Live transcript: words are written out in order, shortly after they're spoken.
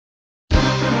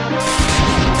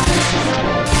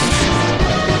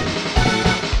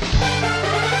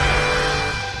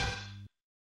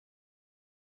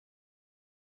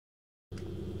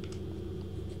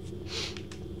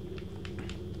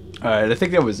Alright, I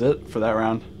think that was it for that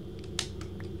round.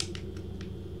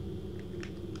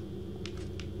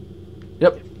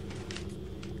 Yep.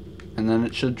 And then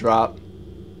it should drop.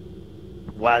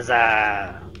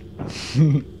 Waza!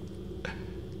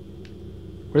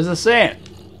 Where's the sand?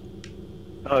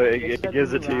 Oh, it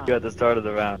gives it to you at the start of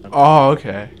the round. Oh,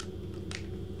 okay.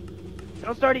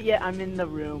 Don't start it yet. I'm in the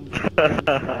room.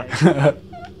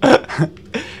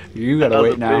 You gotta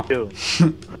wait now. It's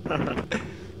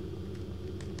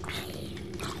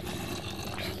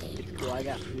cool. I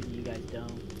got food and you guys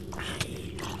don't.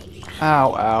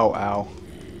 Ow, ow, ow.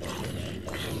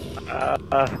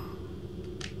 Alright,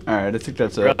 Alright, I think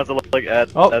that's we're it. gonna have to like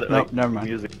add, Oh, add no, like, never mind.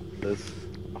 music to this.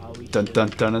 Dun dun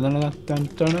dun dun dun dun dun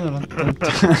dun dun dun.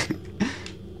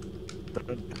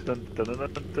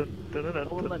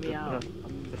 Don't let me out.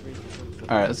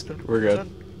 Alright, we're good.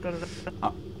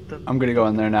 I'm gonna go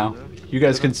in there now. You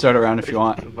guys can start around if you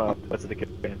want. What's the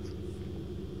games?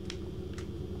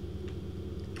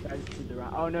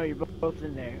 Oh no, you're both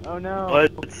in there. Oh no.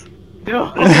 What?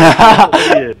 No.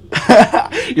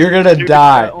 You're gonna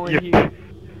die. Only here.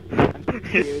 I'm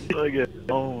scared. Look at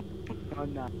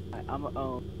I'm not. I'm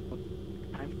a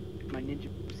my ninja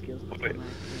skills. Wait.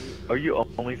 Are you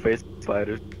only facing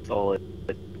spiders? Solid.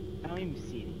 I don't even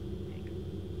see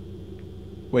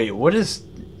anything. Wait, what is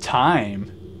time?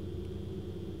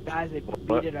 Guys, they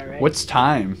beat it already. What's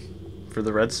time for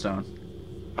the redstone?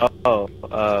 Oh,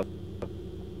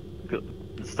 the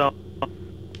stone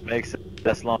makes it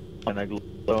less long and I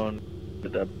glowstone the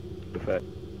depth effect.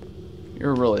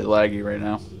 You're really laggy right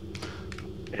now.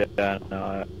 Yeah,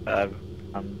 no,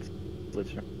 I'm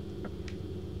glitching.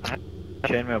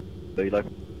 Chainmail, but you like?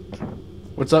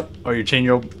 What's up? Oh, your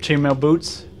chainmail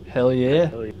boots? Hell yeah.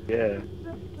 Hell yeah.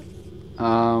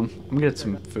 I'm gonna get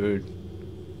some food.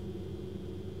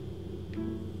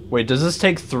 Wait, does this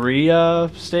take 3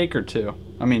 steak or 2?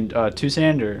 I mean, 2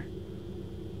 sand or?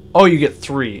 Oh, you get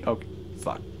 3. Okay,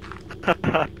 fuck.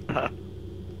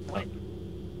 What?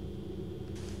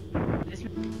 This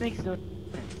makes no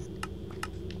sense.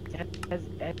 It has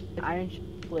an iron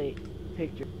plate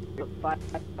picture. 5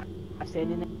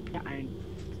 sand in there. Iron.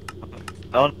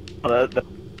 Oh, no,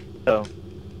 no.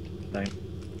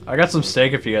 I got some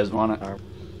steak if you guys want it.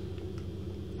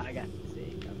 I got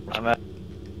steak. I'm at.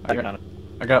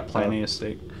 I got plenty of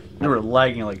steak. You were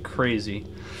lagging like crazy.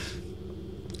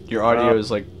 Your audio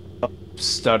is like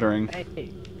stuttering.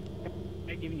 Hey,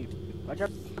 I'm giving you. Watch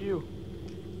out for you.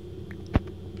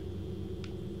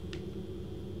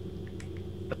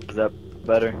 Is that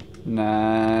better?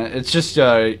 Nah, it's just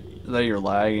that you're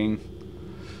lagging.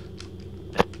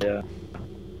 Yeah.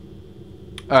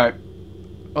 Alright,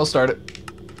 I'll start it.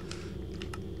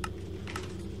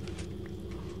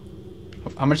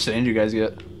 How much sand do you guys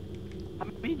get? How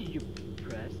many did you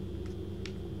press?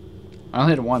 I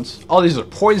only hit it once. All these are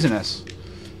poisonous.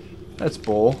 That's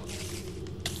bull.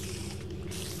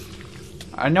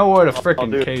 I know what a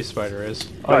frickin' cave spider is.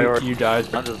 Oh, you died.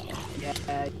 I'm just. Yeah,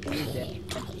 you did.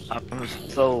 I'm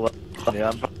so.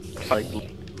 Yeah, I'm like.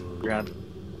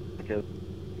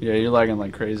 Yeah, you're lagging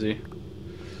like crazy.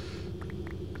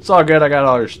 It's all good. I got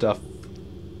all your stuff.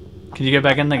 Can you get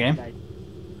back in the game?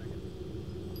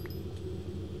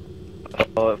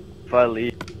 Oh, if I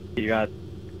leave, you got.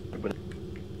 But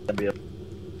that'd be up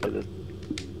for this.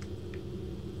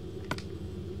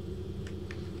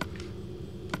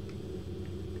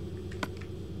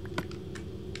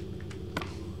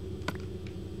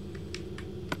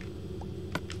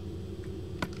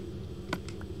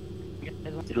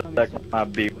 You look like my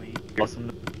beef.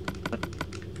 Awesome.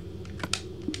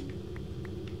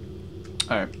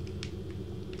 Alright.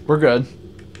 We're good.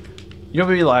 You'll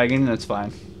be lagging, that's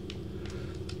fine.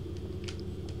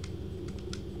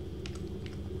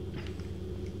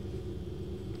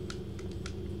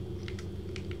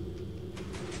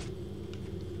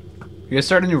 You guys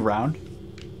start a new round?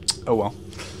 Oh well.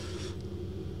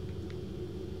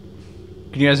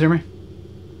 Can you guys hear me?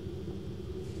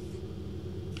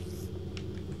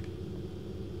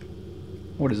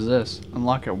 What is this?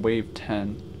 Unlock a wave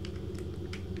 10.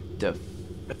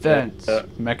 Defense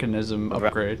mechanism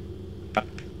upgrade.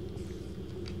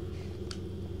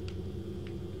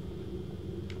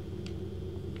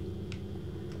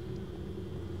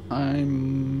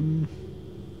 I'm...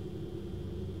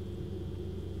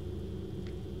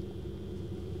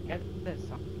 Get this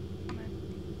song.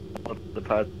 The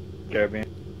pod Caribbean.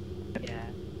 Yeah.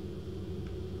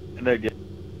 And then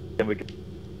we can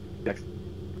next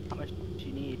How much do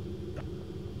you need?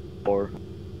 4.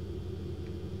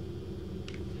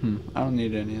 I don't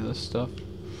need any of this stuff.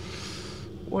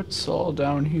 What's all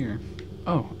down here?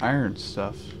 Oh, iron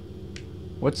stuff.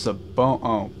 What's the bone?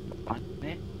 Oh,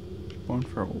 Going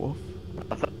for a wolf?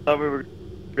 I thought we were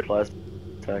good last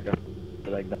attack after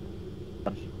like that.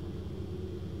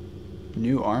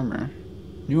 New armor.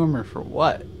 New armor for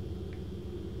what?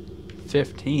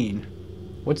 15.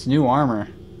 What's new armor?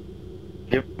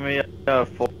 Give me a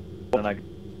 4 and I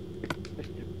Push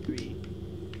to 3.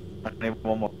 need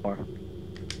one more.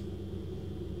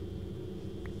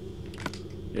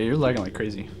 Yeah, you're lagging like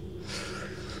crazy.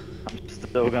 I'm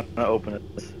still gonna open it.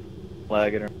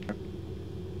 Lag it.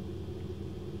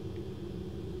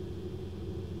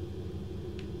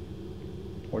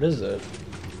 What is it?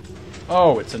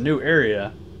 Oh, it's a new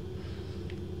area.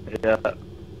 Yeah.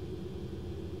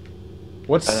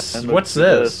 What's And what's look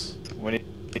at this? We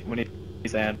need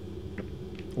sand.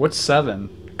 What's 7?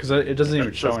 Because it doesn't even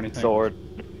It's show a anything. Sword.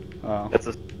 Oh. It's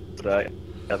a stack.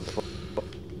 That's the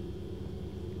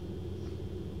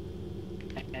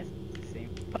same.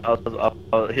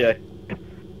 Yeah.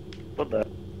 What the?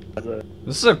 That's a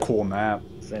This is a cool map.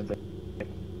 same thing.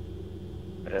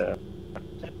 Yeah.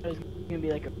 So it's gonna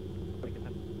be like a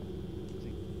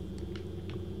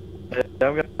Yeah,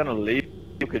 I'm gonna leave.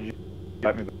 Could you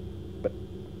invite me back?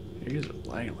 You guys are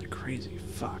lagging like crazy.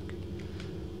 Fuck.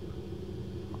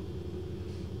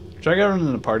 Should I get into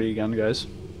the party again, guys?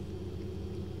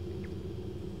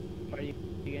 party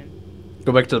again.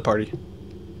 Go back to the party.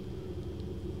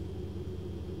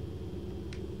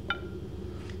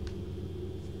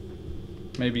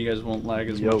 Maybe you guys won't lag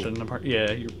as much in the party.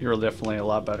 Yeah, you're definitely a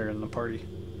lot better in the party.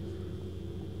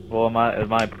 Well, is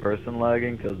my person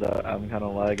lagging? Because I'm kind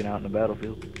of lagging out in the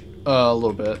battlefield. A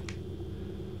little bit.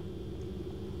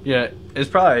 Yeah, it's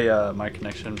probably my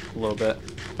connection a little bit,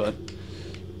 but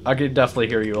I could definitely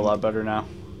hear you a lot better now.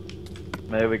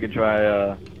 Maybe we could try,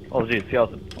 oh geez,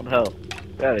 skeleton. What the hell?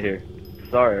 Get out of here.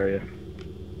 Sorry, area.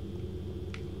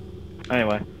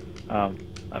 Anyway,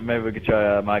 maybe we could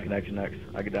try my connection next.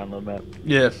 I could download map.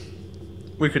 Yeah,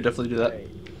 we could definitely do that. Right.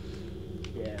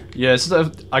 Yeah. Yeah,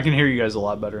 I can hear you guys a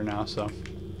lot better now, so.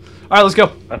 Alright, let's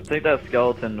go. I think that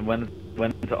skeleton went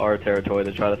into our territory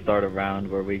to try to start a round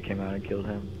where we came out and killed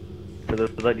him. So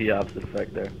there's like the opposite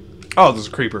effect there. Oh, there's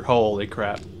a creeper. Holy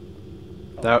crap.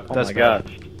 Oh That's my bad.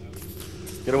 gosh.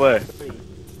 Get away.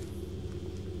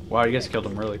 Wow, you guys killed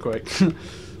him really quick.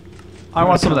 I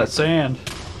want some of that sand.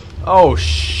 Oh,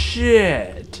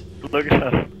 shit. Look at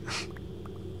that.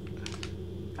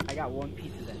 I got one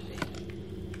piece of that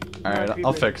thing. Alright,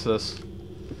 I'll fix this.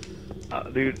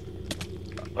 Dude.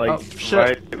 Like, Oh, shit.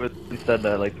 right when you said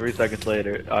that, like 3 seconds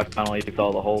later, I finally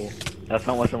saw the hole. That's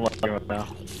how much I'm lagging right now.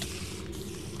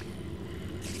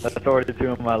 That's already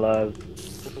 2 of my lives.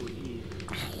 Oh,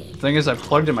 geez. Thing is, I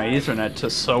plugged in my Ethernet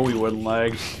just so we wouldn't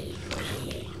lag.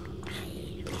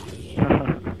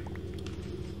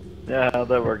 Yeah, how'd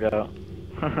that work out?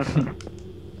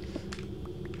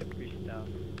 Free stuff.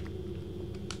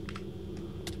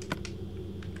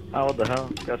 Oh, what the hell?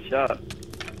 Got shot.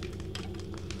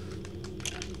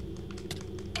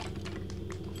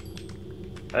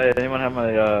 Hey, anyone have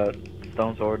my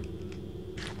stone sword?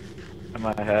 And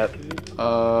my hat?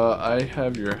 I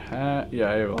have your hat.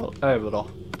 Yeah, I have it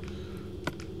all.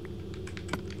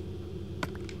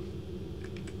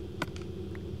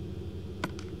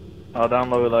 I'll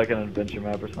download like an adventure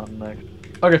map or something next.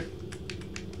 Okay.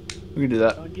 We can do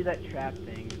that. Don't do that trap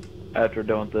thing. After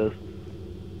doing this.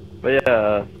 But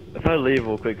yeah, if I leave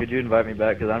real quick, could you invite me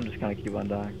back? Because I'm just gonna keep on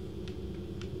dying.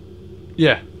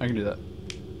 Yeah, I can do that.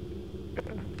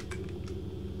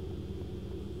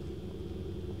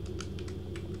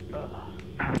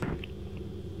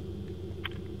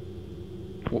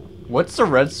 What's the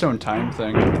redstone time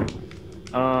thing?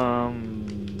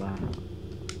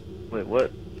 Wait,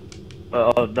 what?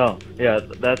 Oh no, yeah,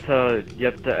 that's how you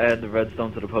have to add the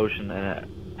redstone to the potion and it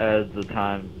adds the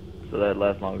time so that it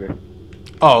lasts longer.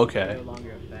 Oh, okay. No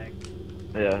longer effect.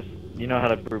 Yeah, you know how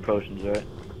to brew potions, right?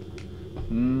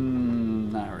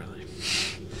 Not really.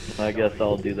 I guess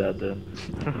I'll do that then.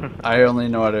 I only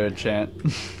know how to enchant.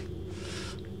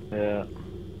 Yeah.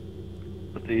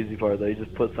 That's the easy part though, you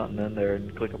just put something in there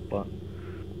and click a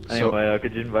button. Anyway,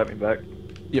 could you invite me back?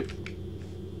 Yep.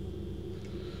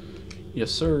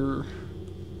 Yes, sir.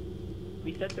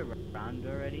 We set the round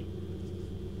already.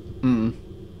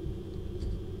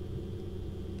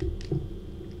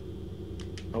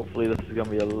 Hopefully this is gonna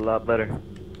be a lot better.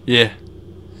 Yeah.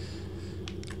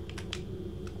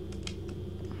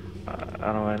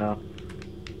 I don't really know.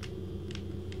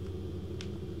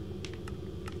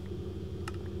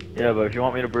 Yeah, but if you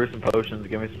want me to brew some potions,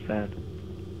 give me some sand.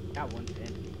 Got one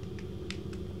sand.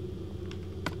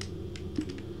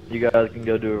 You guys can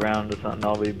go do a round or something.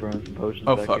 I'll be brewing some potions.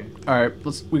 Oh back fuck. here. All right,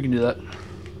 we can do that.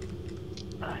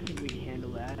 I think we can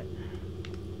handle that.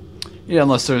 Yeah,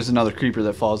 unless there's another creeper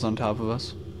that falls on top of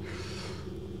us.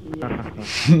 Yeah.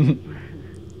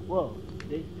 Whoa,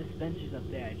 there's dispensers up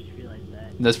there. I just realized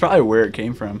that. That's probably where it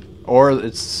came from. Or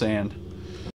it's sand.